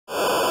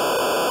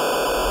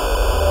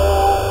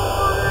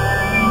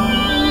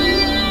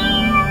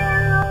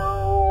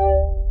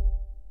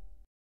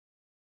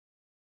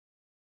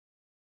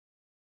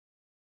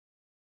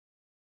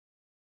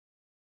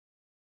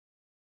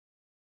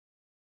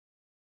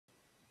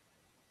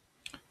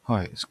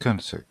Hi, it's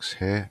Kernotex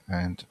here,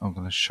 and I'm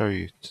going to show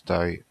you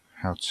today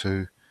how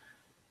to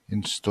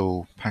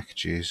install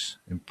packages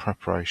in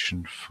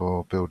preparation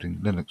for building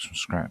Linux from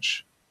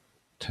scratch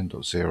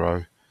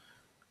 10.0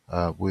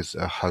 with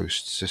a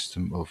host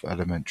system of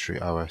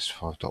elementary OS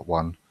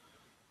 5.1.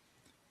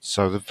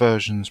 So the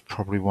versions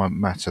probably won't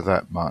matter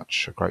that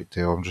much, a great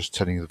deal. I'm just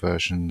telling you the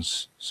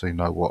versions so you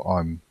know what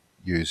I'm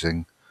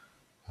using.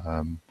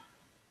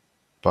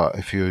 But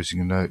if you're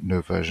using a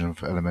new version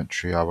of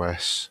elementary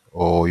OS,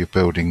 or you're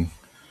building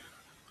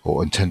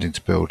or intending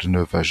to build a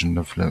new version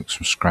of Linux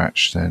from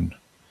scratch, then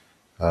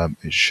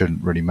it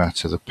shouldn't really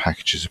matter. The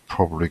packages are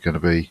probably going to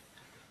be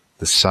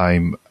the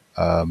same,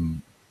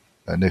 and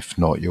if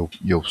not,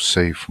 you'll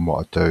see from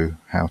what I do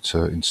how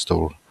to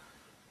install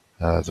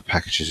the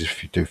packages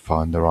if you do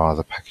find there are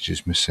other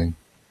packages missing.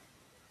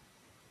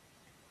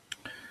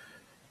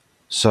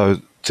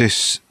 So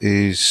this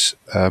is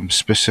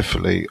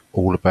specifically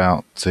all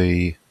about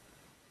the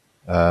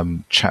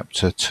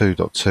chapter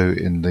 2.2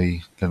 in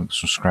the Linux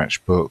from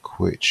Scratch book,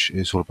 which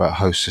is all about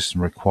host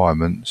system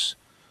requirements.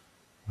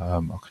 I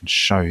can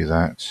show you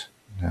that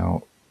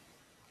now.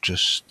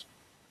 Just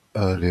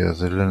earlier,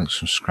 the Linux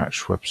from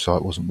Scratch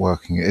website wasn't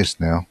working. It is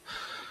now,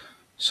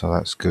 so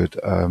that's good.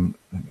 Let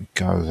me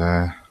go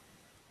there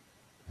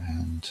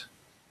and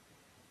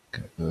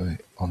get the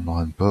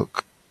online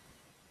book.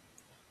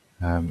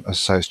 As I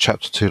say, it's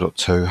chapter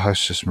 2.2,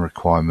 host system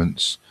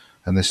requirements,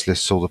 and this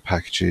lists all the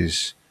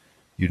packages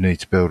you need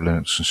to build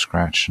Linux from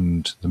scratch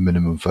and the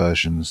minimum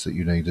versions that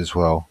you need as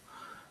well.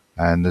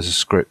 And there's a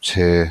script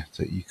here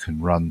that you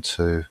can run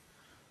to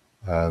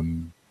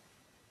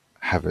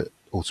have it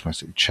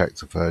automatically check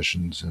the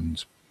versions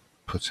and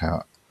put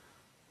out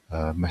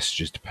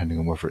messages depending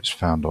on whether it's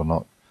found or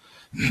not.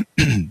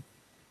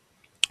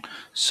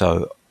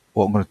 So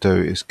what I'm going to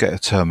do is get a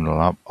terminal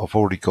up. I've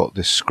already got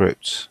this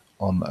script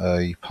on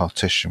a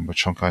partition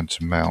which I'm going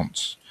to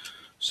mount.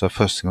 So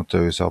first thing I'll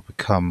do is I'll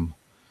become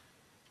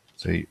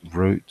the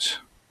root,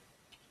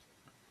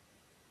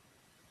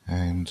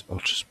 and I'll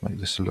just make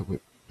this a little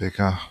bit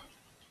bigger,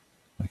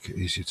 make it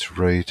easier to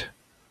read.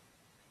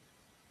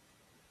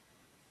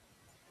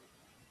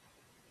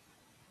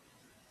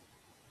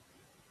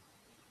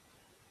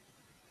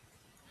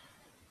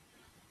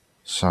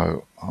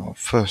 So I'll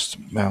first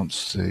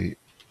mount the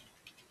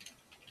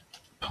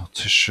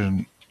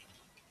partition,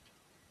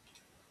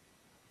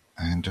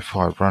 and if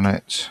I run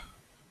it,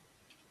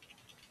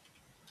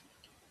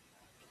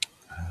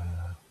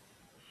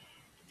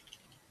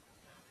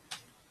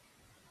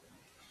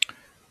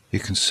 you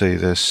can see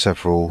there's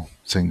several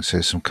things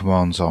here. Some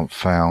commands aren't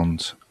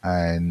found,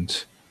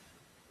 and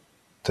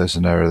there's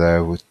an error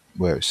there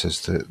where it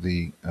says that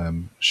the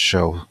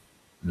shell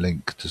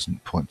link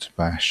doesn't point to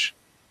bash.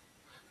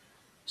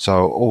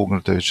 So all I'm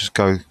going to do is just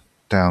go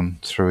down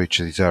through each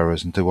of these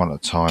errors and do one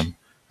at a time,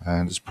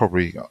 and it's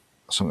probably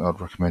something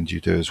I'd recommend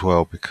you do as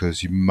well,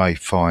 because you may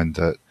find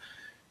that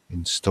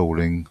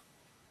installing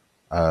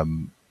a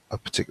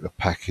particular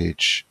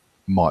package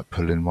might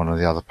pull in one of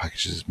the other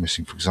packages that's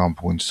missing. For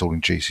example, installing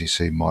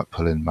GCC might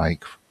pull in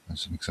make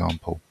as an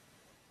example.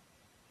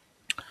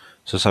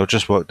 So I'll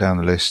just work down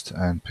the list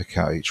and pick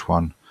out each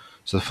one.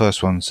 So the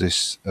first one's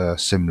this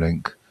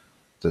symlink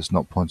that's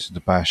not pointing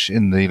to bash.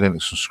 In the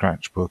Linux from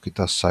Scratch book, it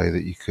does say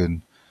that you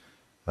can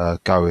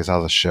go with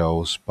other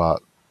shells,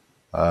 but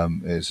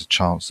there's a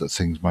chance that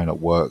things may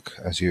not work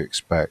as you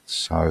expect.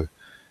 So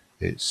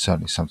it's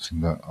certainly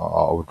something that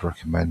I would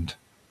recommend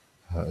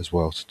as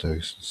well to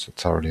do. So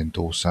thoroughly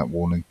endorse that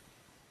warning.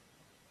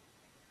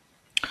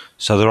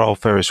 So there are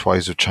various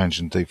ways of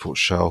changing the default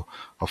shell.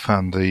 I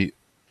found the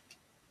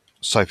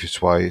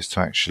safest way is to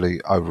actually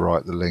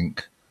overwrite the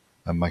link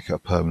and make it a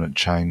permanent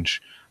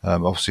change.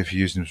 Obviously, if you're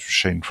using this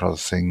machine for other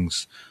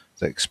things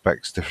that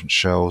expects different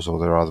shells, or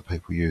there are other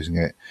people using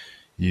it,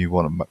 you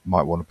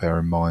might want to bear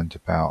in mind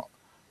about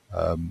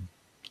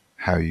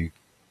how you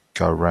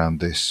go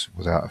around this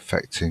without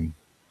affecting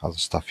other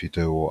stuff you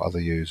do or other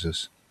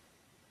users.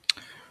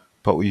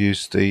 But we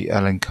use the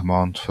ln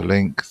command for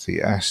link,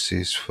 the s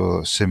is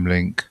for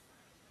symlink,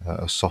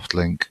 a soft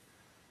link,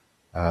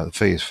 the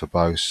v is for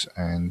verbose,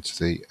 and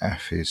the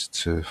f is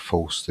to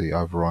force the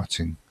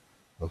overwriting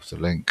of the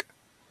link.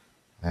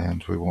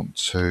 And we want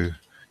to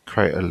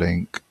create a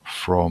link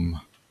from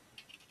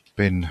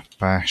bin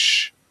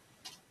bash,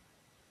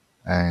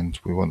 and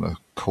we want to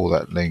call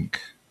that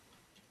link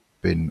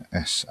bin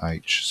sh.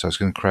 So it's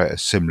going to create a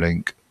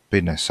symlink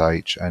bin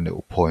sh, and it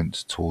will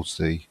point towards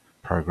the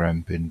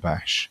program bin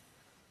bash.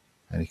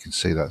 And you can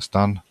see that's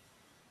done.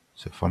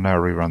 So if I now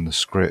rerun the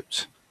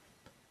script,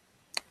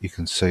 you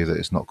can see that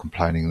it's not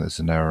complaining there's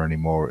an error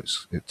anymore.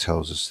 It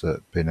tells us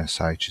that bin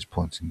sh is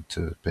pointing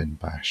to bin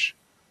bash.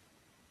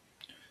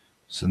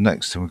 So the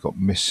next thing we've got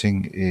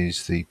missing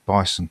is the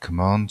bison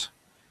command.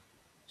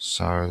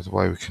 So the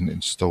way we can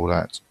install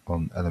that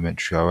on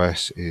elementary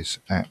OS is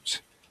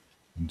apt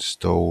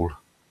install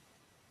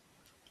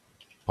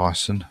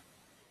bison.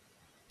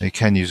 Now you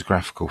can use a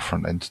graphical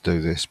front end to do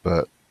this,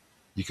 but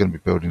you're going to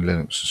be building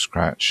Linux from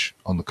scratch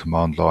on the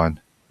command line.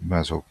 You may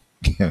as well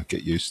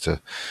get used to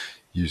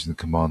using the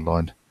command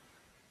line.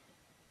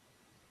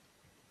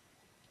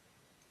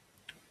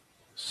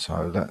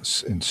 So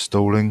that's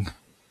installing.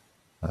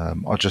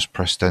 I just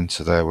pressed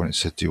enter there when it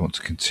said do you want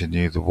to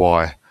continue. The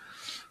Y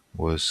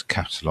was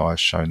capitalized,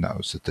 showing that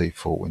was the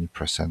default when you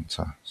press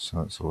enter. So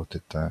that's all I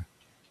did there.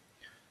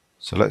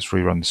 So let's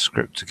rerun the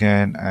script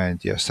again,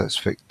 and yes, let's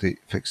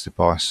fix the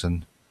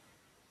bison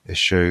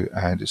issue,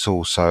 and it's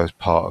also, as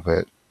part of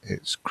it,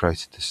 it's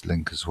created this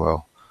link as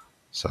well.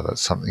 So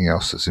that's something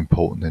else that's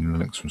important in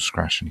Linux from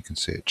scratch, and you can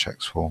see it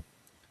checks for.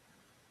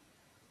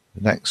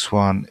 The next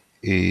one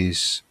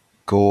is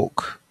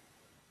Gawk.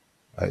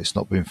 It's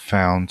not been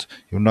found.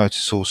 You'll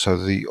notice also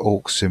the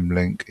awk sim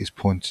link is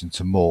pointing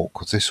to Mork,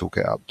 because this will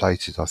get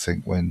updated, I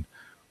think, when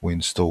we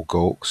install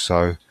Gawk.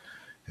 So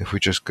if we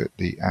just get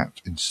the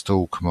apt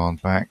install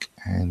command back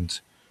and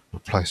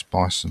replace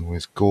Bison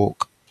with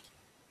Gawk.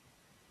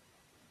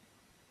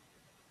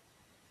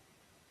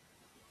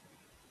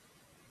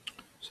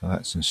 So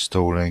that's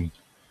installing.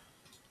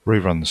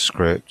 Rerun the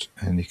script,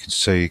 and you can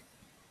see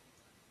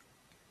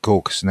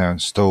Gawk is now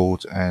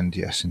installed, and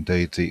yes,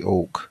 indeed, the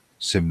awk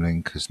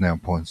symlink is now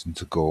pointing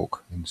to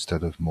Gawk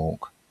instead of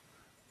Mork.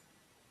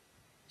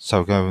 So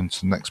we'll go on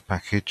to the next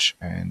package,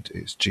 and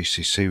it's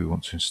GCC we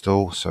want to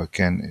install. So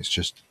again, it's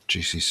just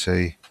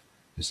GCC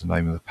is the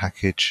name of the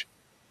package,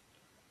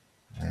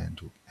 and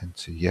we'll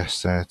enter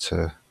yes there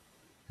to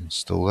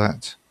install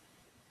that.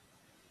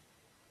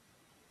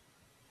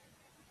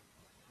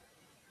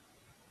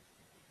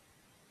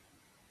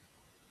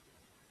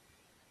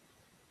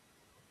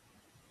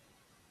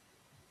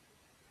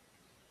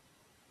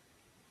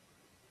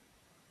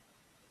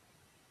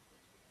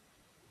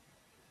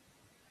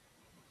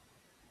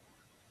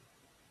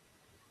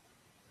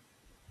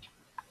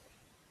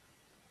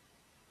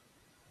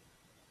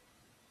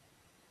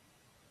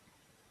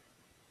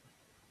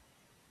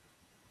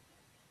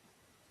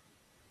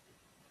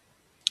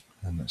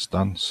 And that's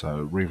done.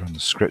 So rerun the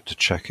script to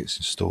check it's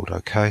installed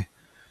okay,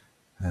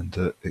 and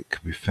that it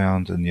can be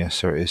found, and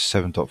yes, there it is,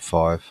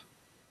 7.5,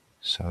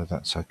 so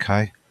that's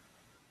okay.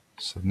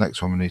 So the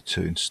next one we need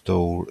to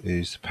install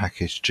is the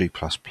package G++,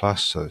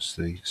 so it's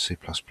the C++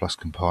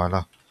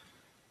 compiler.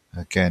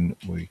 Again,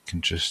 we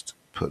can just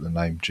put the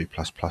name G++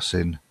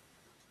 in,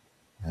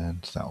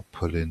 and that'll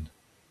pull in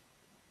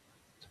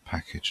the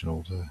package and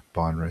all the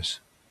binaries.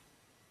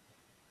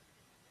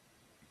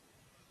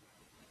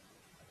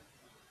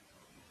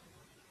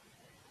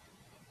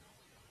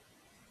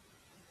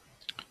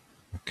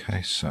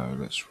 Okay, so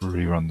let's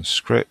rerun the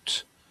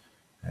script,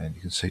 and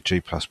you can see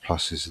G++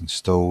 is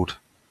installed.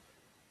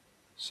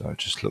 So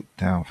just look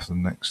down for the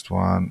next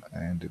one,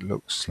 and it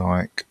looks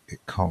like it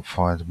can't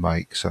find a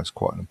make, so that's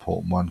quite an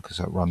important one because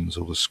that runs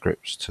all the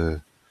scripts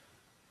to,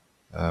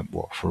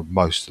 for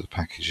most of the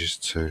packages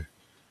to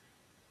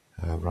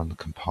run the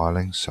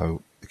compiling.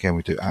 So again,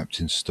 we do apt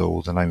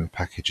install, the name of the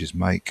package is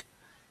make,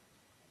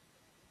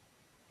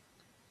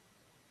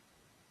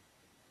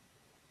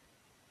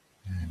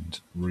 and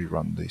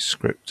rerun the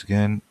script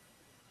again,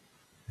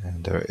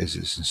 and there it is,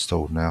 it's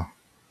installed now.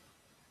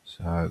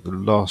 So the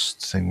last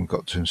thing we've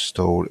got to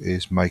install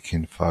is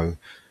makeinfo.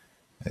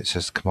 It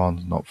says the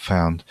command not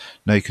found.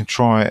 Now you can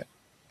try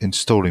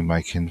installing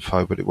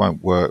makeinfo, but it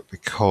won't work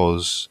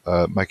because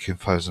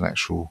makeinfo is an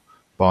actual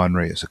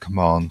binary, it's a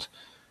command,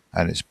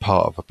 and it's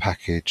part of a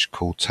package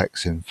called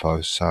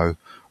texinfo. So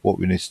what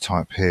we need to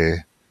type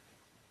here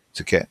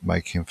to get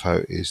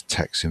makeinfo is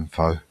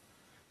texinfo.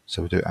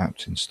 So we do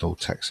apt install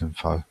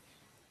texinfo,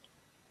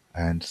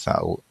 and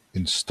that'll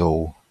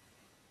install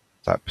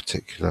that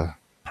particular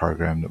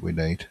program that we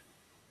need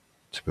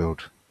to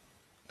build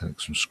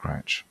Linux from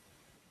scratch.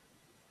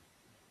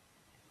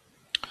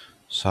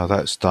 So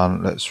that's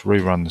done. Let's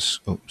rerun this.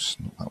 Oops,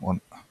 not that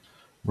one.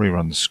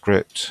 Rerun the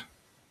script,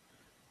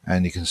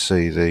 and you can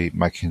see the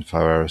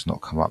makeinfo error has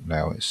not come up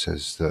now. It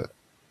says that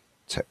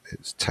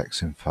it's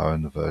texinfo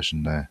in the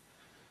version there.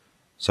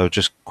 So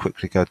just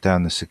quickly go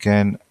down this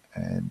again,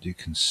 and you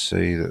can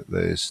see that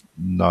there's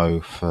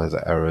no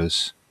further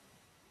errors.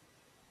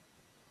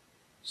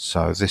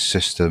 So this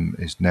system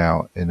is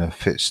now in a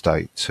fit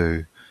state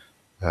to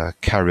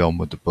carry on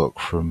with the book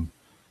from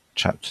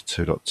chapter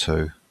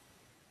 2.2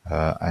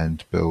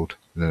 and build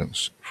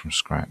Linux from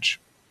scratch.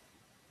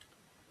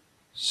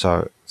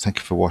 So thank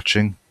you for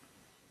watching.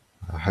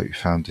 I hope you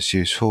found this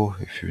useful.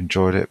 If you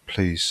enjoyed it,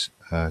 please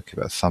give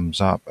it a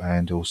thumbs up,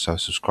 and also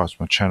subscribe to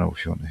my channel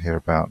if you want to hear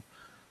about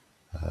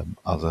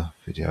other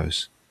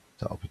videos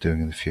that I'll be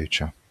doing in the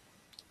future.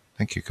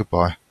 Thank you.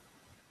 Goodbye.